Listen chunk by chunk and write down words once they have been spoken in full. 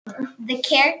The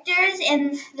characters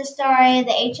in the story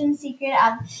The Ancient Secret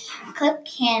of Cliff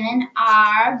Canyon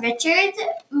are Richard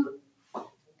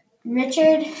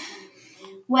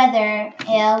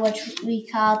Weatherale, which we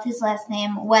called his last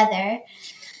name Weather,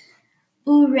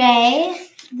 Uray,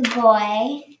 the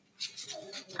boy,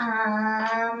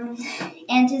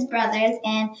 and his brothers,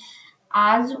 and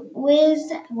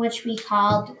Ozwiz, which we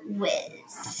called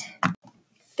Wiz.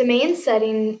 The main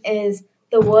setting is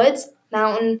the woods,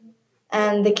 mountain,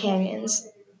 and the canyons.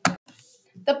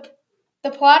 The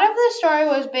plot of the story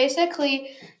was basically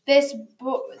this: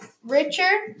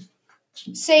 Richard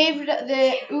saved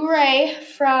the Uray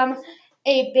from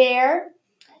a bear,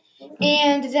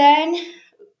 and then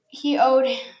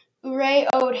Uray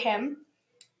owed him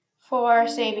for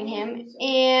saving him,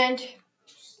 and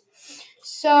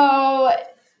so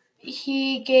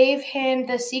he gave him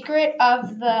the secret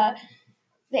of the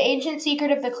ancient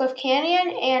secret of the Cliff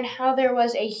Canyon, and how there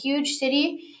was a huge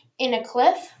city in a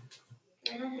cliff.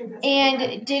 And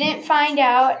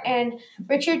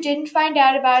Richard didn't find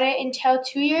out about it until a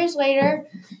few years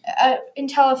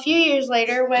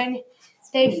later, when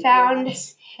they found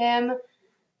him,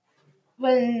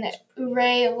 when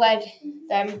Uray led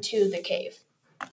them to the cave.